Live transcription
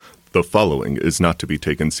The following is not to be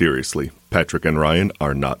taken seriously. Patrick and Ryan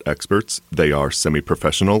are not experts. They are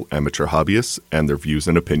semi-professional amateur hobbyists, and their views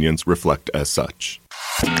and opinions reflect as such.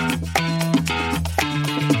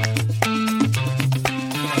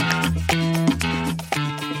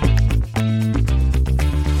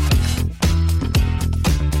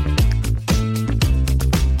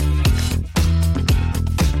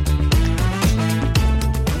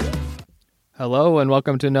 Hello, and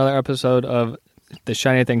welcome to another episode of the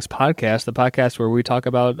Shiny Things Podcast, the podcast where we talk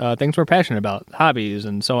about things we're passionate about, hobbies,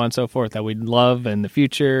 and so on and so forth that we love in the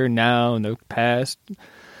future, now, in the past.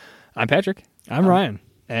 I'm Patrick. I'm Ryan.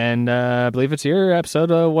 And I believe it's your episode.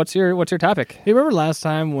 What's your topic? Hey, remember last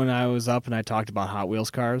time when I was up and I talked about Hot Wheels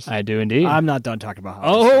cars? I do indeed. I'm not done talking about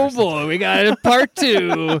Hot Wheels cars. Oh, boy, we got a part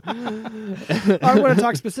two. I'm going to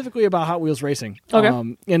talk specifically about Hot Wheels racing.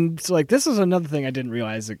 Okay. And so, this is another thing I didn't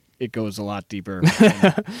realize it goes a lot deeper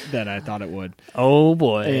than I thought it would. Oh,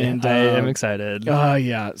 boy. And I am excited.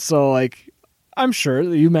 Yeah. So, I'm sure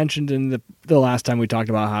you mentioned in the last time we talked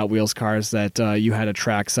about Hot Wheels cars that you had a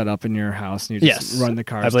track set up in your house and you just run the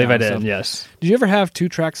cars. I believe down, I did, so. yes. Did you ever have two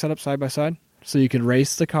tracks set up side by side so you could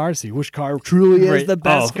race the car, see which car truly is the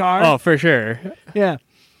best car? Oh, for sure. Yeah.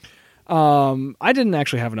 I didn't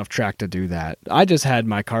actually have enough track to do that. I just had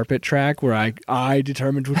my carpet track where I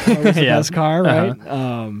determined which car was the best car,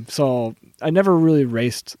 right? So I never really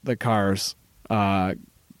raced the cars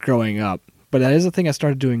growing up, but that is a thing I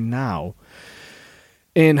started doing now.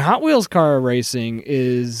 In Hot Wheels car racing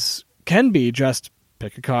can be just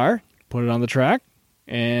pick a car, put it on the track,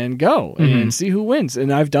 and go and see who wins.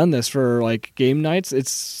 And I've done this for game nights.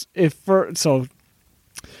 For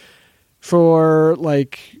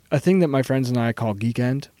a thing that my friends and I call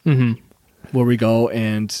Geekend, where we go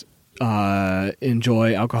and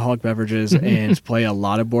enjoy alcoholic beverages and play a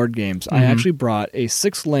lot of board games. I actually brought a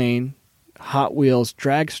 6-lane Hot Wheels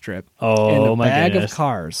drag strip and a bag of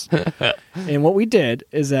cars. And what we did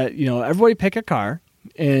is that, everybody pick a car,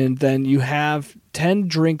 and then you have 10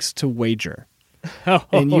 drinks to wager.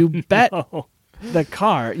 And you bet the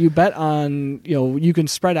car, you bet on, you can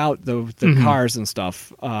spread out the cars and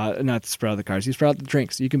stuff. Not spread out the cars, you spread out the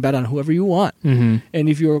drinks. You can bet on whoever you want. And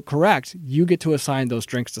if you're correct, you get to assign those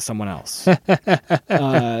drinks to someone else.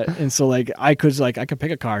 And so I could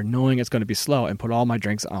pick a car knowing it's going to be slow and put all my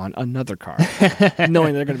drinks on another car,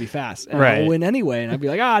 knowing they're going to be fast. And I'll win anyway. And I'd be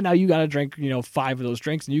like, now you got to drink, 5 of those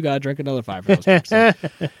drinks, and you got to drink another 5 of those drinks.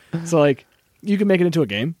 So you can make it into a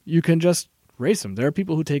game. You can just race them. There are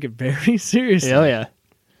people who take it very seriously. Oh, yeah.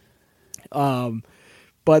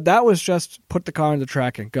 But that was just put the car on the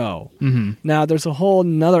track and go. Now, there's a whole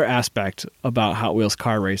nother aspect about Hot Wheels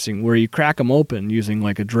car racing where you crack them open using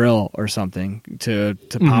a drill or something to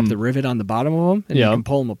pop the rivet on the bottom of them, and you can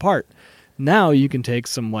pull them apart. Now you can take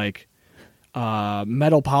some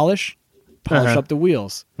metal polish up the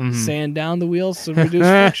wheels, sand down the wheels to reduce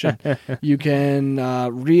friction. You can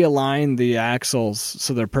realign the axles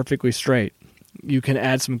so they're perfectly straight. You can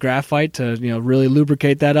add some graphite to really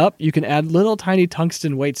lubricate that up. You can add little tiny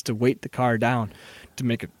tungsten weights to weight the car down to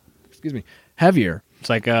make it heavier. It's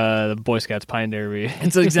like the Boy Scouts Pine Derby.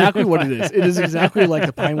 It's exactly what it is. It is exactly like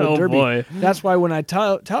the Pinewood Derby. Boy. That's why when I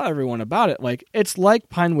tell everyone about it, it's like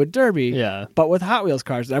Pinewood Derby, but with Hot Wheels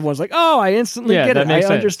cars. Everyone's like, "Oh, I instantly get it. I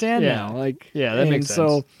understand now." That makes sense.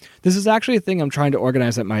 So this is actually a thing I'm trying to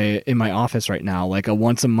organize in my office right now, a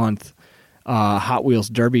once a month Hot Wheels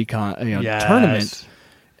Derby tournament.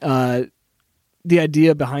 The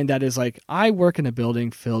idea behind that is I work in a building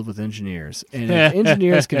filled with engineers, and if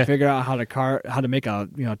engineers can figure out how to make a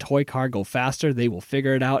toy car go faster, they will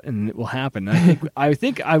figure it out and it will happen. I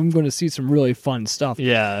think I'm going to see some really fun stuff.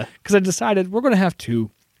 Yeah, because I decided we're going to have two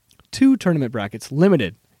tournament brackets,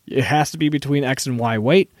 limited. It has to be between X and Y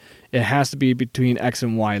weight. It has to be between X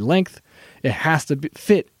and Y length. It has to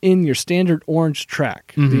fit in your standard orange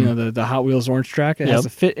track. The Hot Wheels orange track. It has to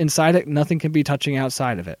fit inside it. Nothing can be touching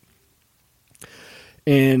outside of it.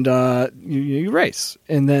 And you race,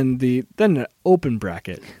 and then an open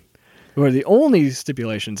bracket, where the only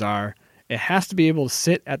stipulations are it has to be able to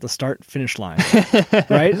sit at the start-finish line,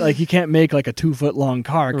 right? You can't make a 2-foot long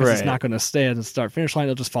car because it's not going to stay at the start-finish line;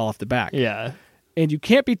 it'll just fall off the back. Yeah, and you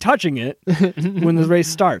can't be touching it when the race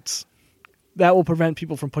starts. That will prevent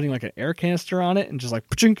people from putting an air canister on it and just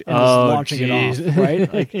just launching it off,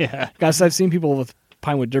 right? Guys, I've seen people with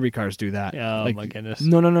Pinewood Derby cars do that. Oh my goodness!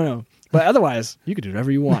 No. But otherwise, you can do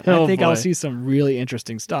whatever you want. I think I'll see some really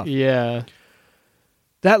interesting stuff. Yeah.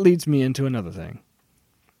 That leads me into another thing.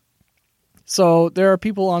 So there are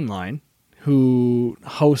people online who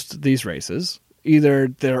host these races, either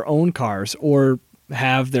their own cars or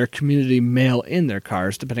have their community mail in their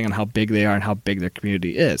cars, depending on how big they are and how big their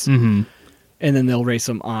community is. Mm-hmm. And then they'll race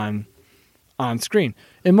them on screen.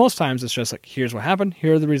 And most times it's just like, here's what happened,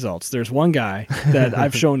 here are the results. There's one guy that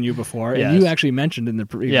I've shown you before, and you actually mentioned in the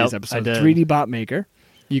previous episode, 3D Bot Maker.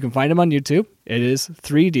 You can find him on YouTube. It is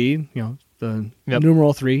 3D, the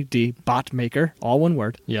numeral 3D Bot Maker, all one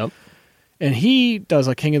word. Yep. And he does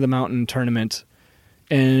a King of the Mountain tournament,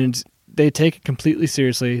 and they take it completely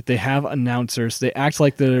seriously. They have announcers. They act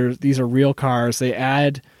like these are real cars. They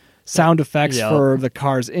add sound effects for the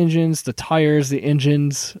car's engines, the tires, the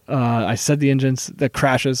engines. I said the engines, the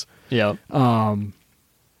crashes. Yep. And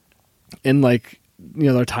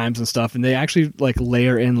their times and stuff, and they actually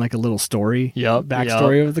layer in a little story,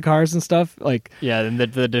 backstory of the cars and stuff. And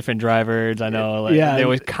the different drivers. I know. They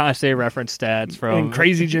always constantly reference stats from and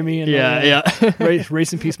Crazy Jimmy and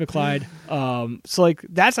Racing Peace McClyde. So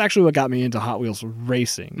that's actually what got me into Hot Wheels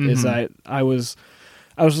racing. Mm-hmm. Is I was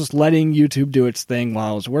just letting YouTube do its thing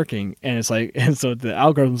while I was working, and so the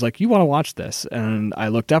algorithm's like, you want to watch this, and I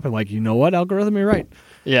looked up and you know what, algorithm, you're right.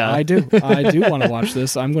 Yeah, I do want to watch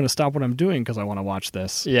this. I'm going to stop what I'm doing because I want to watch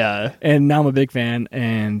this. Yeah, and now I'm a big fan,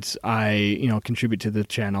 and I contribite to the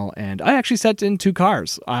channel, and I actually set in 2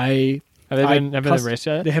 cars. Have they been raced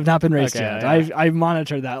yet? They have not been raced yet. Yeah. I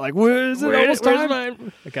monitored that. Where is it? Almost time?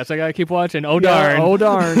 Mine? I guess I gotta keep watching. Oh darn! Oh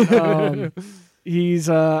darn! He's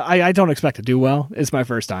I don't expect to do well. It's my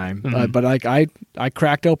first time, but I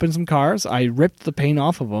cracked open some cars. I ripped the paint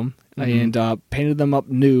off of them and painted them up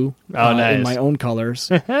new nice. in my own colors,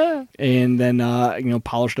 and then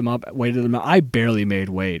polished them up, weighted them out. I barely made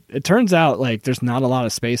weight. It turns out there's not a lot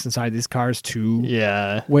of space inside these cars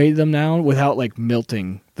to weigh them down without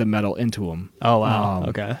melting the metal into them. Oh wow!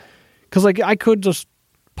 Okay, because I could just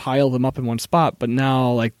pile them up in one spot, but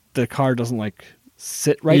now the car doesn't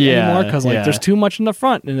sit right anymore because there's too much in the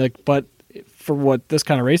front, and but for what this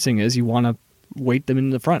kind of racing is, you want to weight them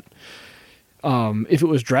in the front. If it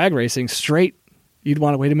was drag racing straight, you'd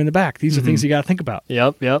want to weight them in the back. These are things you got to think about.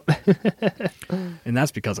 Yep. And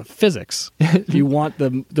that's because of physics. If you want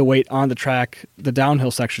the weight on the track, the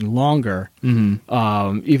downhill section longer,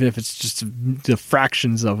 even if it's just the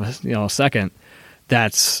fractions of a second,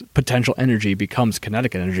 that's potential energy becomes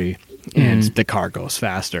kinetic energy, and the car goes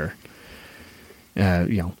faster.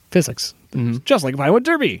 Physics. Just like if I went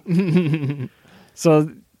derby.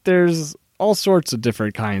 So there's all sorts of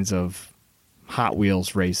different kinds of Hot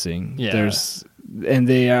Wheels racing. Yeah.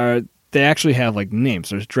 They actually have names.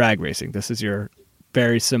 There's drag racing. This is your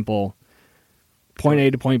very simple point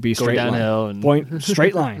A to point B straight line.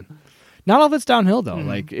 Straight line. Not all of it's downhill though.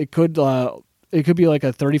 It could be a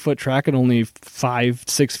 30-foot track and only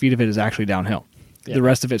 5-6 feet of it is actually downhill. Yeah. The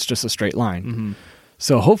rest of it's just a straight line.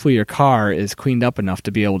 So hopefully your car is cleaned up enough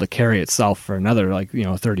to be able to carry itself for another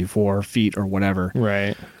 34 feet or whatever.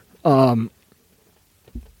 Right. But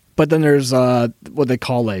then there's what they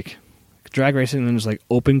call drag racing, and then there's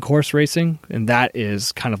open course racing, and that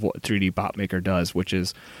is kind of what 3D Bot Maker does, which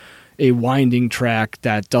is a winding track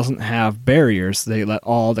that doesn't have barriers. They let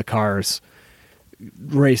all the cars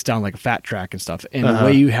race down like a fat track and stuff. And the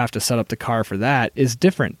way you have to set up the car for that is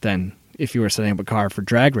different than if you were setting up a car for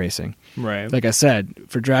drag racing. Right. Like I said,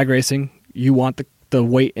 for drag racing, you want the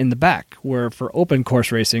weight in the back, where for open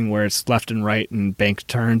course racing, where it's left and right and banked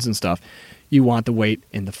turns and stuff, you want the weight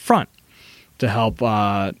in the front to help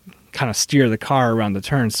kind of steer the car around the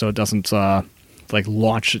turns so it doesn't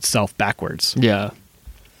launch itself backwards. Yeah.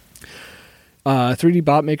 3D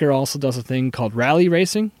Bot Maker also does a thing called rally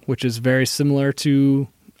racing, which is very similar to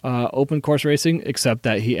open course racing, except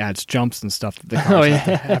that he adds jumps and stuff that the cars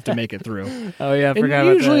have to make it through. Oh yeah, I forgot about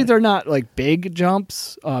that. Usually they're not big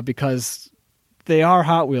jumps because they are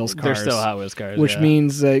Hot Wheels cars. They're still Hot Wheels cars, which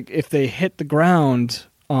means if they hit the ground,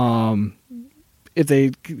 if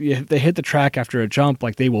they hit the track after a jump,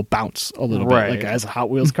 they will bounce a little bit, as Hot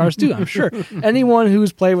Wheels cars do. I'm sure anyone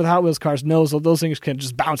who's played with Hot Wheels cars knows that those things can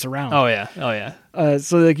just bounce around. Oh yeah.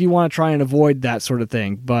 So you want to try and avoid that sort of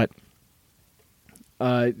thing, but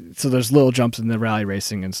so there's little jumps in the rally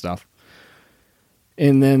racing and stuff.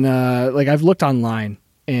 And then I've looked online,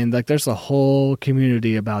 and there's a whole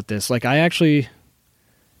community about this. I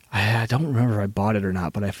don't remember if I bought it or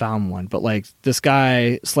not, but I found one. But this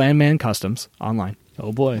guy, Slanman Customs, online.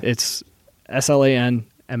 Oh boy. It's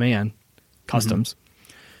SLANMAN Customs.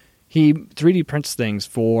 He 3D prints things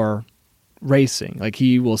for racing.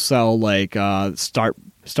 He will sell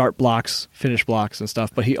start blocks, finish blocks and stuff,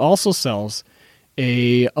 but he also sells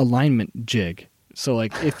a alignment jig. So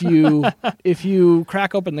if you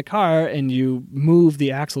crack open the car and you move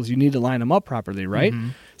the axles, you need to line them up properly, right?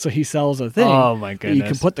 So he sells a thing oh my goodness. that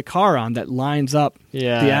you can put the car on that lines up the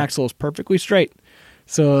axles perfectly straight.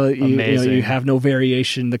 So you Amazing. have no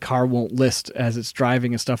variation. The car won't list as it's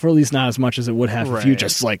driving and stuff, or at least not as much as it would have if you Right.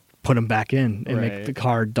 just like put them back in and make Right. the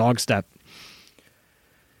car dog step.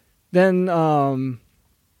 Then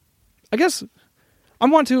I guess I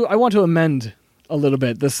want to amend a little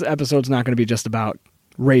bit. This episode's not going to be just about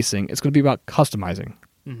racing. It's going to be about customizing.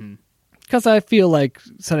 Mm-hmm. Because I feel like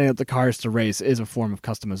setting up the cars to race is a form of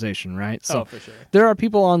customization, right? So for sure. there are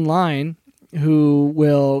people online who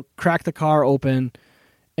will crack the car open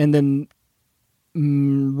and then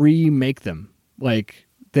remake them. Like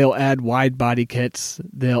they'll add wide body kits,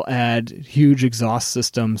 they'll add huge exhaust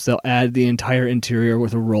systems, they'll add the entire interior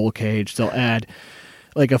with a roll cage, they'll add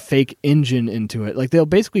like a fake engine into it. Like they'll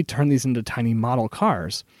basically turn these into tiny model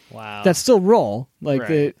cars Wow. that still roll, like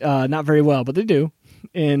Right. they, not very well, but they do.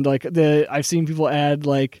 And like I've seen people add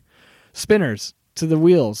like spinners to the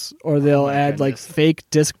wheels, or they'll my add like goodness. fake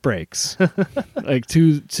disc brakes, like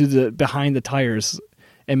to the behind the tires,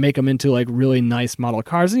 and make them into like really nice model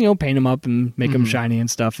cars, and paint them up and make them shiny and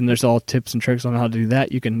stuff. And there's all tips and tricks on how to do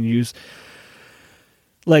that. You can use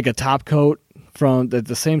like a top coat from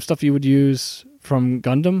the same stuff you would use from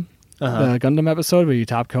Gundam, the Gundam episode, where you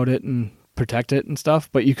top coat it and protect it and stuff.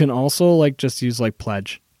 But you can also like just use like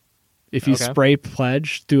Pledge. If you Okay. spray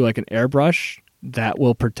Pledge through like an airbrush, that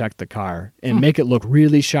will protect the car and make it look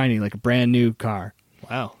really shiny, like a brand new car.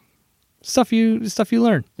 Wow. Stuff you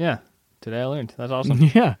learn. Yeah. Today I learned. That's awesome.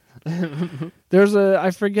 Yeah. There's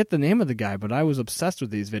I forget the name of the guy, but I was obsessed with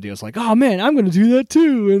these videos. Like, oh man, I'm going to do that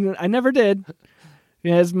too, and I never did.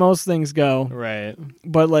 Yeah, as most things go. Right.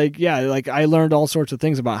 But like, yeah, like I learned all sorts of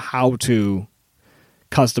things about how to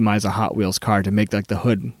customize a Hot Wheels car to make like the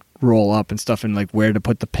hood roll up and stuff, and like where to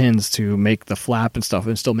put the pins to make the flap and stuff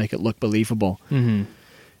and still make it look believable. Mm-hmm.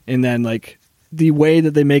 And then like the way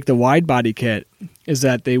that they make the wide body kit is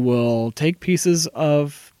that they will take pieces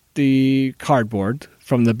of the cardboard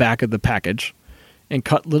from the back of the package and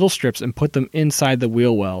cut little strips and put them inside the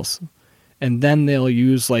wheel wells. And then they'll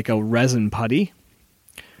use like a resin putty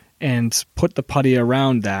and put the putty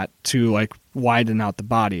around that to like widen out the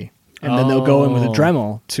body. And then they'll go in with a Oh.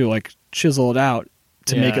 Dremel to like chisel it out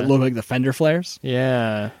to make Yeah. it look like the fender flares.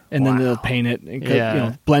 Yeah. And then Wow. they'll paint it and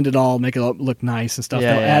Yeah. blend it all, make it look nice and stuff.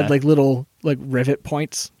 Yeah, They'll yeah. add like little like rivet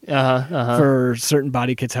points for certain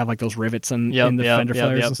body kits have like those rivets in the fender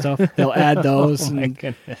flares and stuff. They'll add those Oh my and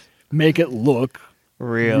goodness. make it look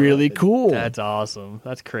really cool. That's awesome.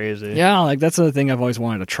 That's crazy. Yeah, like that's the thing I've always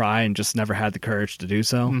wanted to try and just never had the courage to do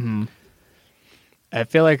so. Mm-hmm. I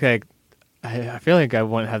feel like I feel like I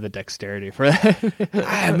wouldn't have the dexterity for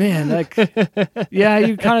that. Man, like, yeah,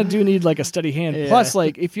 you kind of do need like a steady hand. Yeah. Plus,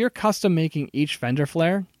 like, if you're custom making each fender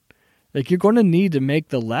flare, like, you're going to need to make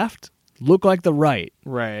the left look like the right,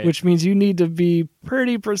 Right. which means you need to be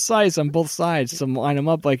pretty precise on both sides to line them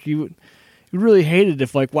up. Like, you really hate it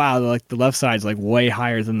if, like, wow, like the left side's like way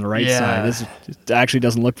higher than the right Yeah. side. This actually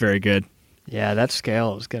doesn't look very good. Yeah, that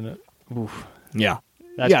scale is gonna. Oof. Yeah,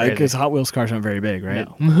 That's yeah, crazy. because Hot Wheels cars aren't very big, right?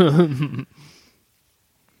 No.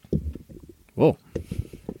 Whoa.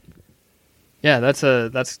 Yeah,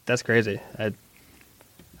 that's crazy.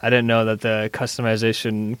 I didn't know that the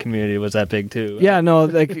customization community was that big too. Yeah, no,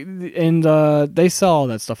 like, and they sell all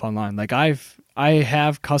that stuff online. Like I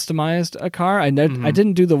have customized a car. I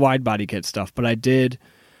didn't do the wide body kit stuff, but I did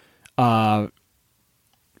pop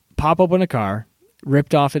open a car,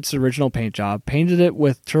 ripped off its original paint job, painted it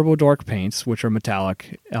with Turbo Dork paints, which are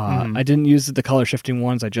metallic. I didn't use the color shifting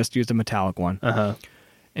ones. I just used a metallic one.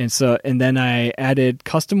 And then I added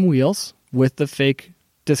custom wheels with the fake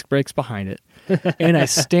disc brakes behind it, and I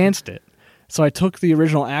stanced it. So I took the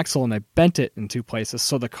original axle and I bent it in two places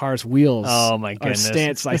so the car's wheels Oh my are goodness.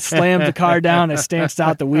 stanced. I slammed the car down, I stanced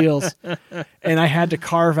out the wheels, and I had to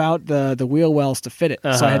carve out the wheel wells to fit it.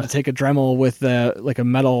 So I had to take a Dremel with like a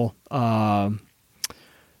metal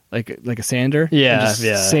like a sander, Yeah, and just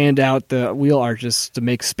yeah. sand out the wheel arches to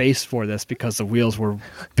make space for this because the wheels were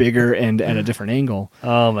bigger and at a different angle.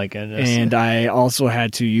 Oh my goodness. And I also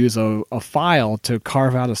had to use a file to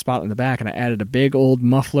carve out a spot in the back, and I added a big old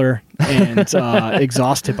muffler and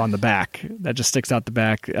exhaust tip on the back that just sticks out the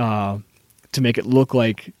back to make it look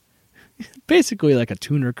like basically like a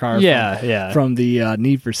tuner car. Yeah. From the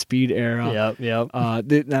Need for Speed era. Yep.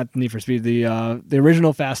 Not Need for Speed, the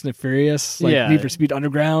original Fast and Furious, like Yeah. Need for Speed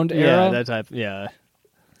Underground Yeah, era. that type. Yeah.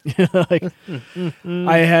 Like,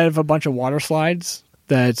 I have a bunch of water slides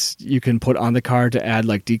that you can put on the car to add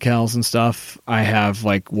like decals and stuff. I have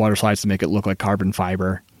like water slides to make it look like carbon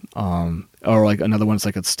fiber, or like another one's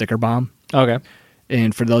like a sticker bomb. Okay.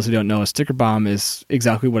 And for those who don't know, a sticker bomb is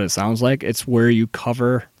exactly what it sounds like. It's where you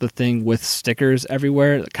cover the thing with stickers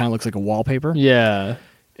everywhere. It kind of looks like a wallpaper. Yeah.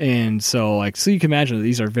 And so, like, so you can imagine that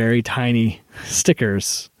these are very tiny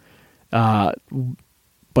stickers.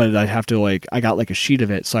 But I have to, like, I got like a sheet of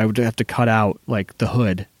it, so I would have to cut out like the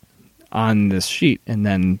hood on this sheet and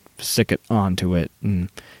then stick it onto it, and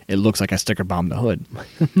it looks like I sticker bombed the hood.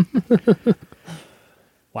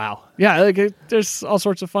 Wow. Yeah, like there's all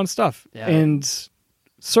sorts of fun stuff. Yeah. And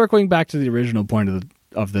circling back to the original point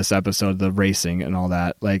of this episode, the racing and all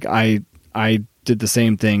that, like I did the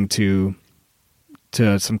same thing to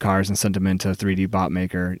some cars and sent them into 3D Bot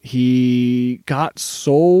Maker. He got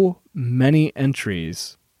so many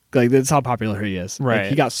entries. Like, that's how popular he is. Right. Like,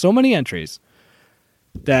 he got so many entries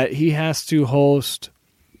that he has to host,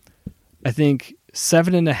 I think,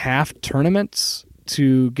 7.5 tournaments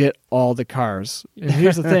to get all the cars. And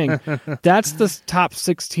here's the thing. That's the top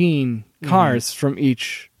 16 cars from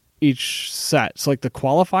each set. So, like, the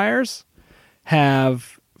qualifiers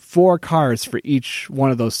have 4 cars for each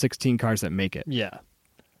one of those 16 cars that make it. Yeah.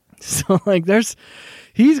 So, like,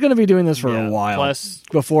 he's going to be doing this for a while. Plus,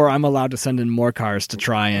 before I'm allowed to send in more cars to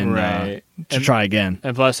try and try again.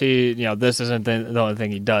 And plus, he, this isn't the only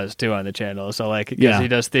thing he does too on the channel. So, like, because he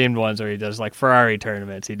does themed ones, or he does like Ferrari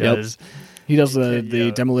tournaments. He does. He does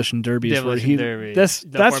the demolition derbies.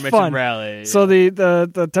 That's fun. Rally, so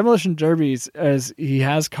the demolition derbies, as he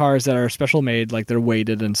has cars that are special made, like they're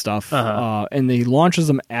weighted and stuff, and he launches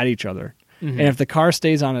them at each other. Mm-hmm. And if the car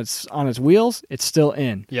stays on its wheels, it's still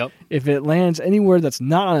in. Yep. If it lands anywhere that's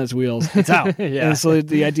not on its wheels, it's out. Yeah. And so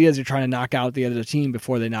the idea is you're trying to knock out the other team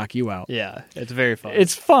before they knock you out. Yeah, it's very fun.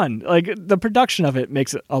 It's fun. Like, the production of it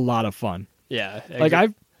makes it a lot of fun. Yeah. Like,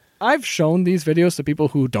 I've shown these videos to people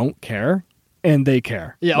who don't care, and they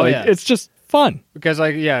care. Yeah. Like, it's just fun. Because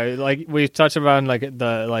like we touched about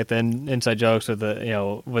the inside jokes with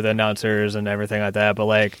the with announcers and everything like that, but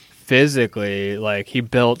like physically, like he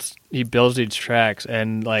builds these tracks,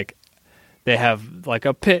 and like they have like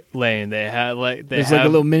a pit lane, there's like a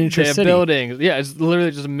little miniature city. Buildings. Yeah, it's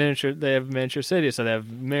literally just a miniature. They have miniature cities, so they have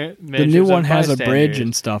the new one has a bridge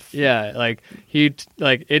and stuff. Yeah, like it's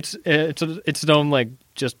its own like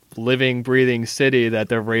just living, breathing city that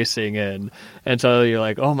they're racing in, and so you're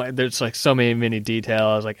like, oh my, there's like so many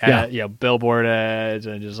details, like billboard ads,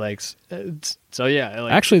 and just like so yeah.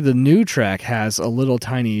 Like, actually, the new track has a little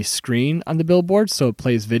tiny screen on the billboard, so it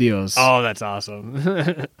plays videos. Oh, that's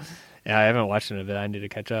awesome. Yeah, I haven't watched it in a bit. I need to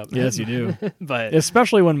catch up. Yes, you do. But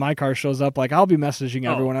especially when my car shows up, like I'll be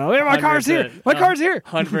messaging everyone else. Hey, my car's here. My car's here.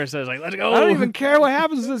 100% like, let's go. I don't even care what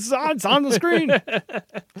happens. It's on the screen.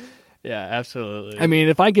 Yeah, absolutely. I mean,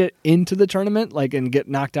 if I get into the tournament, like, and get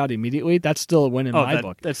knocked out immediately, that's still a win in my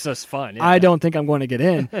book. That's just fun. Yeah. I don't think I'm going to get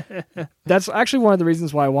in. That's actually one of the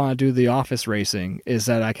reasons why I want to do the office racing, is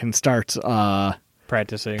that I can start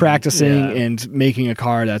practicing and making a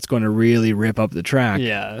car that's going to really rip up the track.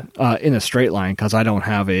 Yeah. In a straight line, because I don't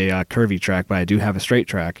have a curvy track, but I do have a straight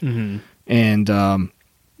track. Mm-hmm. And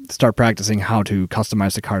start practicing how to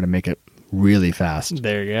customize the car to make it really fast.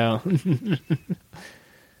 There you go.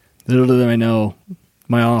 Little do I know,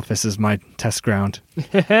 my office is my test ground.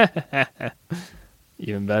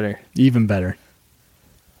 Even better. Even better.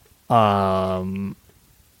 I don't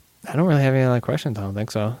really have any other questions. I don't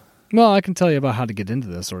think so. Well, I can tell you about how to get into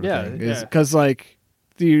this sort of thing. Because, like,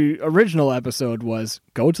 the original episode was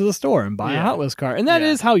go to the store and buy a Hot Wheels car. And that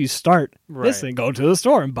is how you start this thing. Go to the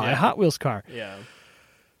store and buy a Hot Wheels car. Yeah.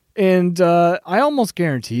 And I almost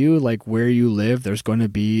guarantee you, like, where you live, there's going to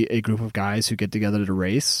be a group of guys who get together to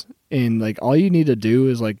race. And, like, all you need to do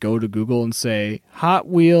is, like, go to Google and say, Hot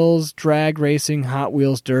Wheels drag racing, Hot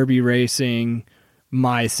Wheels derby racing,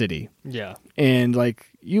 my city. Yeah. And, like,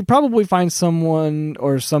 you probably find someone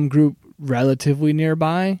or some group relatively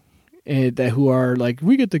nearby who are, like,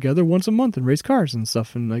 we get together once a month and race cars and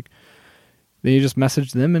stuff. And, like, then you just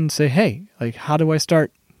message them and say, hey, like, how do I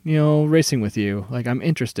start, racing with you? Like, I'm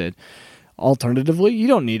interested. Alternatively, you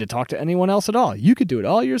don't need to talk to anyone else at all. You could do it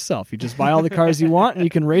all yourself. You just buy all the cars you want, and you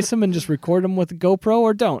can race them and just record them with a GoPro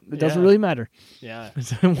or don't. It doesn't really matter. Yeah.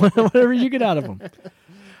 Whatever you get out of them.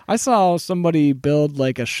 I saw somebody build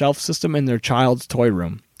like a shelf system in their child's toy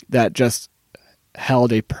room that just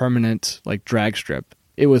held a permanent like drag strip.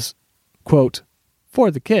 It was, quote, for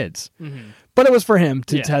the kids. Mm-hmm. But it was for him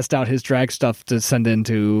to test out his drag stuff to send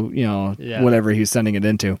into, whatever he's sending it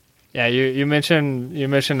into. Yeah, you mentioned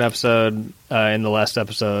episode in the last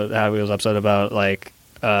episode, Hot Wheels episode, about like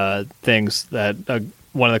things that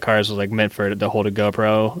one of the cars was like meant for to hold a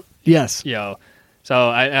GoPro. Yes. So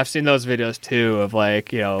I've seen those videos too of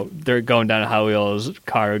like, they're going down a Hot Wheels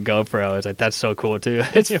car GoPro. It's like, that's so cool too.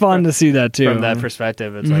 It's fun to see that too. From that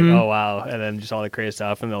perspective, it's like, oh wow. And then just all the crazy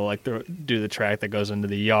stuff, and they'll like do the track that goes into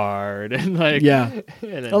the yard and like, and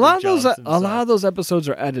a lot of those episodes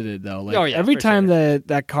are edited though. Like every time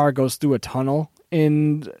that car goes through a tunnel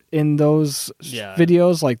in those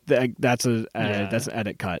videos, like that's an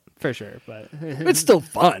edit cut for sure, but it's still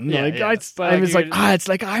fun. It's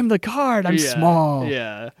like I'm the car, I'm small.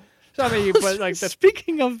 Yeah. So I mean, but like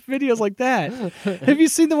speaking of videos like that, have you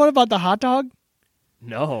seen the one about the hot dog?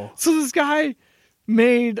 No. So this guy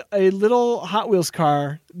made a little Hot Wheels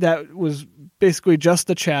car that was basically just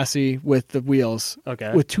the chassis with the wheels,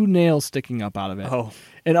 with 2 nails sticking up out of it. Oh.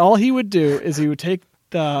 And all he would do is he would take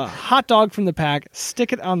the hot dog from the pack,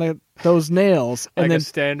 stick it on those nails, and like then a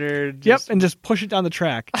standard. And just push it down the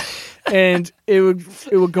track, and it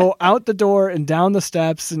would go out the door and down the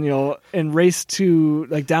steps, and and race to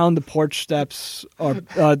like down the porch steps or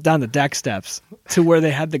down the deck steps to where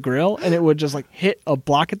they had the grill, and it would just like hit a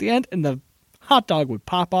block at the end, and the hot dog would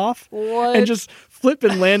pop off and just flip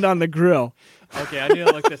and land on the grill. Okay, I need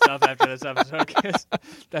to look this up after this episode because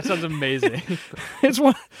that sounds amazing. It's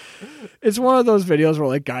one of those videos where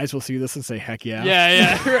like guys will see this and say, "Heck yeah!"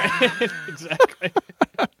 Yeah, right, exactly.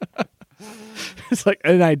 It's like,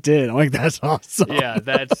 and I did. I'm like, that's awesome. Yeah,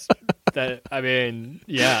 that. I mean,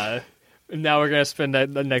 yeah. Now we're gonna spend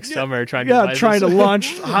the next summer trying to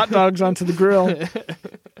launch hot dogs onto the grill.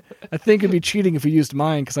 I think it'd be cheating if we used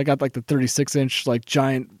mine because I got like the 36-inch like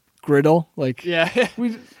giant griddle. Like,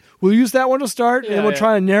 we'll use that one to start, and we'll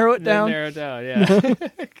try to narrow it down. Yeah.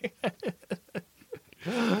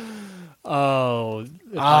 Oh,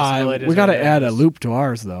 we got to add a loop to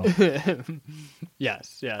ours, though.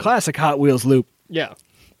 Yes, yeah. Classic Hot Wheels loop. Yeah,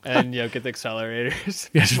 and get the accelerators.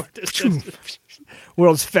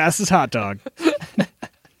 World's fastest hot dog.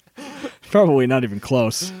 Probably not even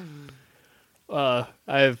close.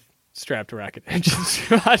 I've strapped rocket engines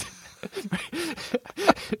to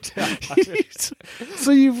it.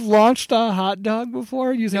 So you've launched a hot dog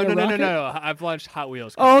before using a rocket? No. I've launched Hot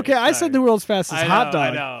Wheels. Oh, okay. I said the world's fastest hot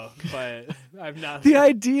dog. I know, but I've not. The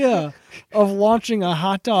idea of launching a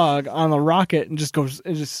hot dog on a rocket and just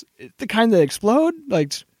the kind that explode,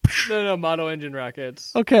 like no model engine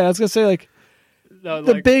rockets. Okay, I was gonna say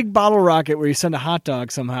the big bottle rocket where you send a hot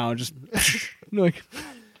dog somehow, just like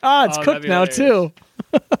it's cooked now too.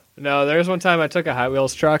 No, there was one time I took a Hot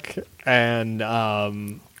Wheels truck and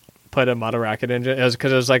put a model rocket engine. It was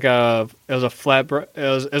because it was like a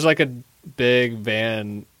big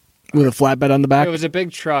van with a flatbed on the back. It was a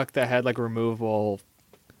big truck that had like a removable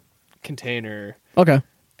container. Okay,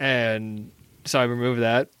 and so I removed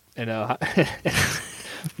that, and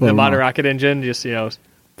the model rocket engine just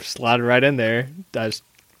slotted right in there. I just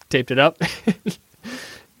taped it up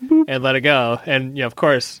and let it go, and of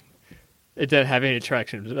course. It didn't have any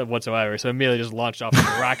traction whatsoever, so immediately just launched off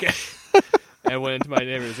like a rocket and went into my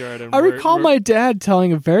neighbor's yard. And I recall my dad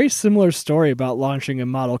telling a very similar story about launching a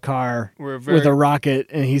model car with a rocket,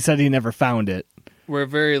 and he said he never found it. We're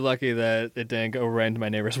very lucky that it didn't go right into my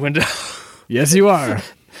neighbor's window. Yes, you are.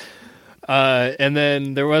 And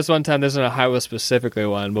then there was one time, this isn't a Hot Wheels specifically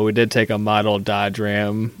one, but we did take a model Dodge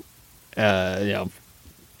Ram, and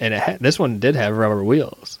this one did have rubber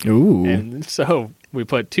wheels. Ooh. And so we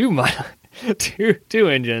put two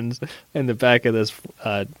engines in the back of this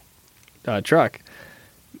truck.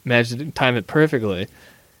 Managed to time it perfectly,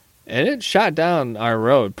 and it shot down our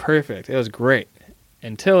road perfect. It was great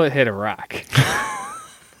until it hit a rock.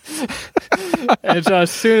 And so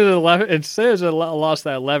as soon as it lost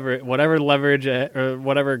that lever, whatever leverage or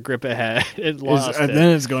whatever grip it had, it lost it. And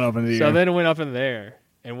then it's going up in the air. So then it went up in the air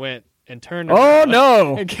and went and turned. Oh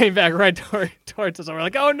no! And came back right towards us. And we're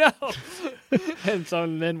like, oh no! And so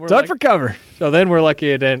then we're dug for cover. So then we're lucky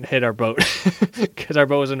it didn't hit our boat because our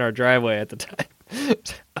boat was in our driveway at the time.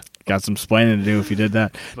 Got some splaining to do if you did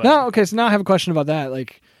that. No, okay. So now I have a question about that.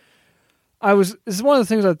 Like, this is one of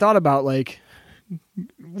the things I thought about. Like,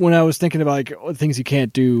 when I was thinking about like things you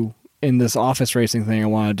can't do in this office racing thing, I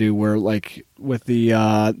want to do where like with the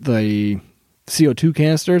CO2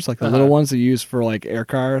 canisters, like the little ones that you use for like air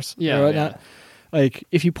cars. Yeah, yeah. Like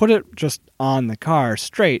if you put it just on the car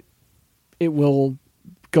straight, it will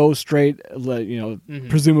go straight,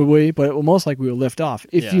 presumably, but it will most likely lift off.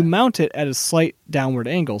 If you mount it at a slight downward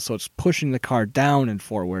angle, so it's pushing the car down and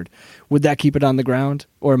forward, would that keep it on the ground,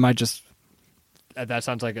 or am I just? That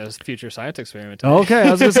sounds like a future science experiment. Okay,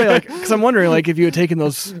 I was gonna say because I'm wondering like if you had taken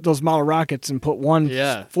those model rockets and put one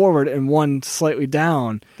forward and one slightly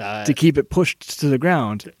down to keep it pushed to the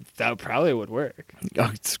ground, That probably would work.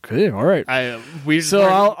 Oh, it's good. All right. I'll meet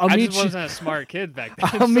just wasn't a smart kid back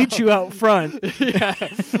then. I'll meet you out front. Yeah.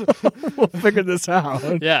 We'll figure this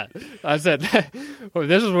out. Yeah. I said, well,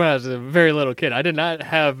 this is when I was a very little kid. I did not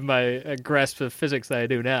have my grasp of physics that I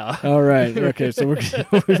do now. All right. Okay. So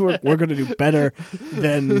we're going to do better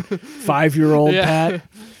than 5-year-old Pat.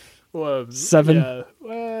 Well, 7.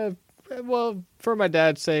 Yeah. Well, for my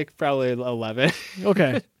dad's sake, probably 11.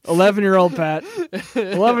 Okay. 11-year-old Pat.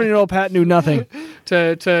 11-year-old Pat knew nothing.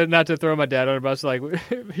 To not to throw my dad under the bus, like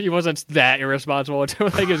he wasn't that irresponsible until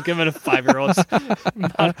like he was giving a 5-year-old.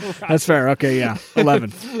 That's fair. Okay, yeah,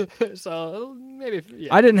 11. So maybe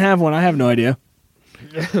yeah. I didn't have one. I have no idea.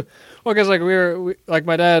 Well, because like like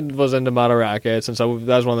my dad was into model rockets, and so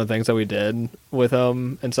that was one of the things that we did with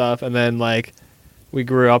him and stuff. And then like we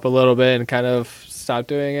grew up a little bit and kind of stopped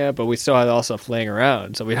doing it, but we still had all stuff laying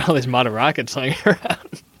around. So we had all these model rockets laying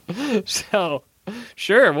around. So,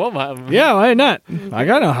 sure, we'll mount them. Yeah, why not? I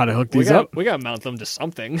gotta know how to hook these up. We gotta mount them to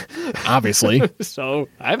something. Obviously. So,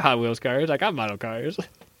 I have Hot Wheels cars. I got model cars.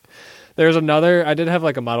 There's another. I did have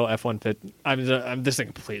like a model F-150. I'm just a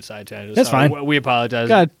complete side tangent. That's fine. We apologize.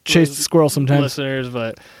 Gotta chase the squirrel sometimes. Listeners,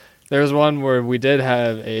 but there was one where we did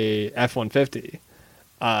have a F-150.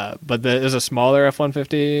 But there's a smaller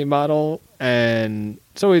F-150 model, and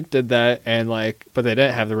so we did that, and but they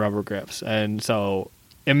didn't have the rubber grips, and so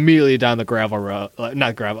immediately down the gravel road,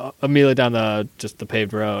 immediately down the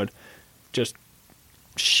paved road, just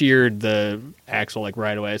sheared the axle like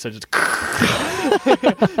right away. So just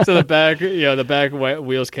so the back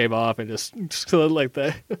wheels came off and just slid like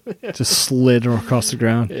that. Just slid across the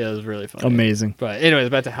ground. Yeah, it was really funny. Amazing. But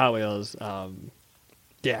anyways, back to Hot Wheels.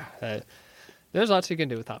 There's lots you can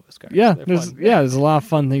do with Hot Wheels cars. Yeah, there's a lot of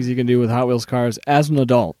fun things you can do with Hot Wheels cars as an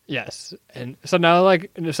adult. Yes, and so now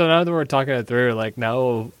that we're talking it through,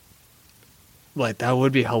 now, that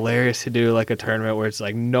would be hilarious to do like a tournament where it's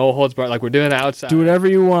like no holds barred, like we're doing it outside. Do whatever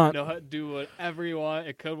you want. Do whatever you want.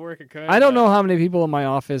 It could work. It could. I don't know how many people in my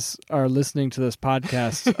office are listening to this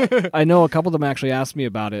podcast. I know a couple of them actually asked me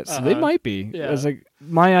about it, so they might be. Yeah. It was like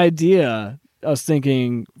my idea. I was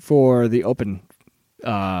thinking for the open.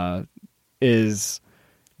 Is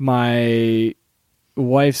my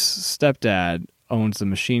wife's stepdad owns a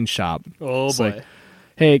machine shop. Oh, it's boy. Like,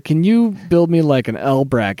 hey, can you build me like an L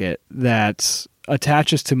bracket that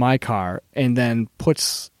attaches to my car and then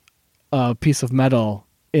puts a piece of metal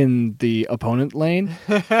in the opponent lane?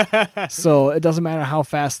 So it doesn't matter how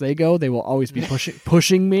fast they go, they will always be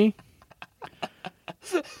pushing me.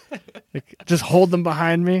 Like, just hold them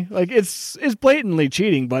behind me. Like it's blatantly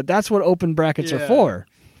cheating, but that's what open brackets are for.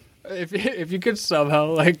 If you could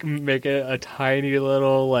somehow make it a tiny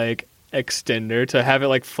little extender to have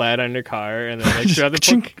it flat on your car, and then shove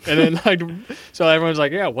and then so everyone's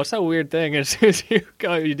like, yeah, what's that weird thing? And as soon as you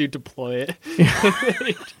go, you do deploy it.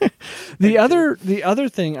 The other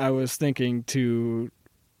thing I was thinking to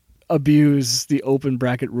abuse the open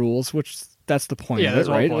bracket rules, which that's the point of it,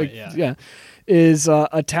 right? Point, is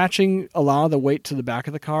attaching a lot of the weight to the back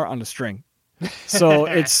of the car on a string. So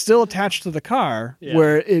it's still attached to the car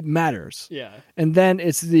where it matters. Yeah. And then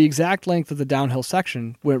it's the exact length of the downhill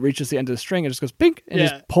section where it reaches the end of the string. It just goes pink and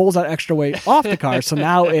just pulls that extra weight off the car. So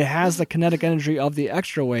now it has the kinetic energy of the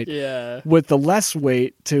extra weight with the less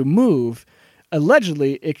weight to move.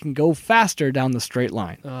 Allegedly, it can go faster down the straight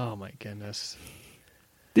line. Oh, my goodness.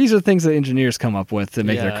 These are things that engineers come up with to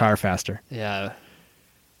make their car faster. Yeah.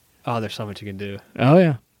 Oh, there's so much you can do. Oh,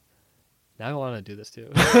 yeah. Now I want to do this too.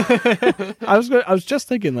 I was just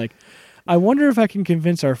thinking, I wonder if I can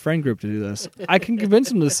convince our friend group to do this. I can convince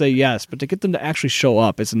them to say yes, but to get them to actually show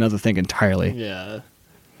up, it's another thing entirely. Yeah.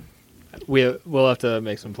 We'll have to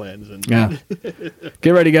make some plans.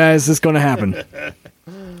 Get ready, guys. This is going to happen.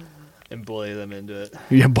 And bully them into it.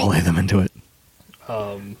 Yeah, bully them into it.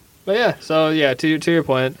 But yeah, so yeah, to your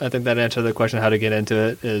point, I think that answers the question how to get into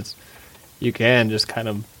it is you can just kind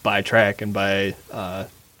of buy track and buy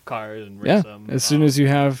cars and race them. As soon as you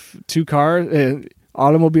have two cars,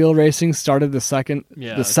 automobile racing started the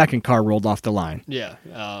second car rolled off the line. Yeah,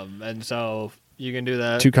 and so you can do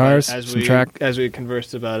that. Two cars, some track. As we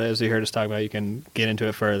conversed about it, as you heard us talk about, you can get into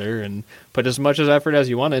it further and put as much effort as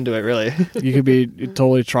you want into it, really. You could be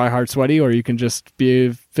totally try hard sweaty, or you can just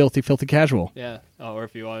be filthy casual. Yeah. Oh, or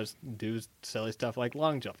if you want to do silly stuff like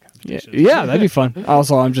long jump competitions. Yeah, that'd be fun.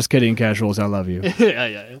 Also, I'm just kidding, casuals. I love you.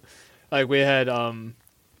 Yeah. Like we had one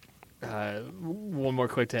more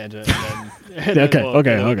quick tangent, and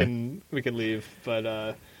then we can leave.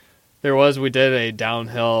 But we did a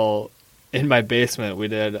downhill in my basement. We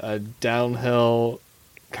did a downhill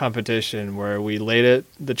competition where we laid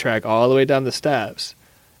the track all the way down the steps,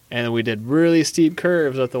 and we did really steep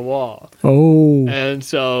curves at the wall. Oh. And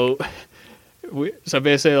so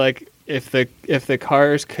basically, like, if the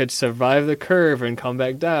cars could survive the curve and come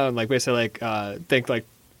back down, like basically like think like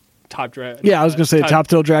top drag. Yeah, I was gonna say top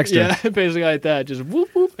tilt dragster. Yeah, basically like that, just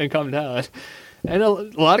whoop whoop and come down. And a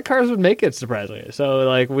lot of cars would make it, surprisingly. So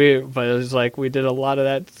like but it was like we did a lot of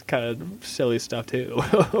that kind of silly stuff too.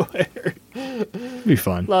 It'd be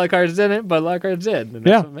fun. A lot of cars didn't, but a lot of cars did. And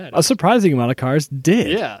that's what matters. A surprising amount of cars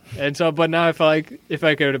did. Yeah, and so, but now I feel like if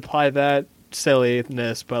I could apply that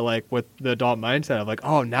silliness, but like with the adult mindset of like,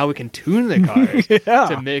 oh, now we can tune the cars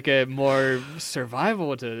to make it more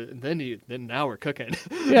survivable. Then now we're cooking.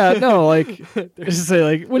 Yeah, no, like just say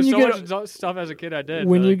like when you get much stuff as a kid I did.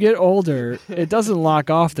 When you get older, it doesn't lock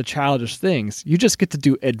off the childish things. You just get to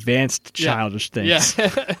do advanced childish things.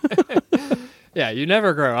 Yeah. Yeah, you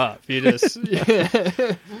never grow up. You just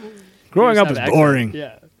growing up is boring.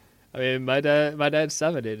 Yeah. I mean, my dad's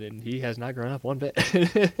 70, and he has not grown up one bit.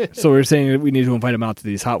 So we're saying that we need to invite him out to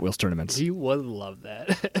these Hot Wheels tournaments. He would love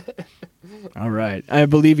that. All right. I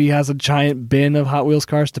believe he has a giant bin of Hot Wheels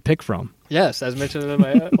cars to pick from. Yes, as mentioned in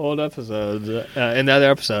my old episode. In the other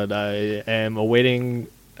episode, I am awaiting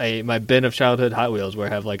my bin of childhood Hot Wheels where I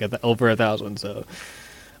have like over 1,000. So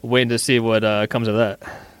waiting to see what comes of that.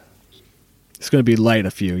 It's going to be light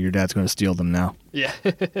a few. Your dad's going to steal them now. Yeah.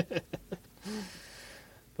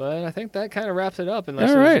 But I think that kind of wraps it up.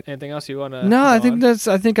 Unless there's anything else you want to. No, I think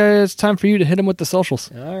it's time for you to hit him with the socials.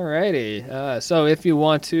 Alrighty. So if you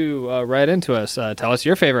want to write into us, tell us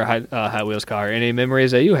your favorite Hot Wheels car, any memories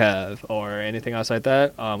that you have, or anything else like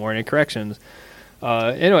that, or any corrections.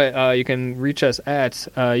 Anyway, you can reach us at.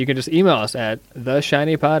 You can just email us at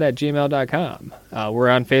theshinypod@gmail.com. We're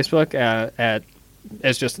on Facebook at.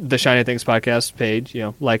 It's just the Shiny Things Podcast page.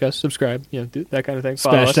 Like us, subscribe, do that kind of thing.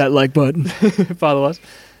 Follow Smash that like button. Follow us.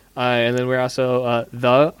 And then we're also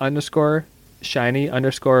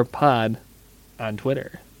 _shiny_pod on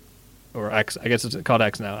Twitter. Or X. I guess it's called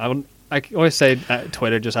X now. I always say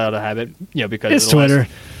Twitter just out of habit, because it's Twitter.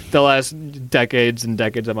 The last decades and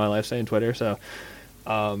decades of my life saying Twitter. So,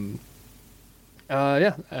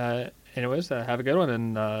 anyways, have a good one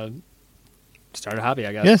and start a hobby,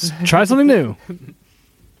 I guess. Yes, try something new.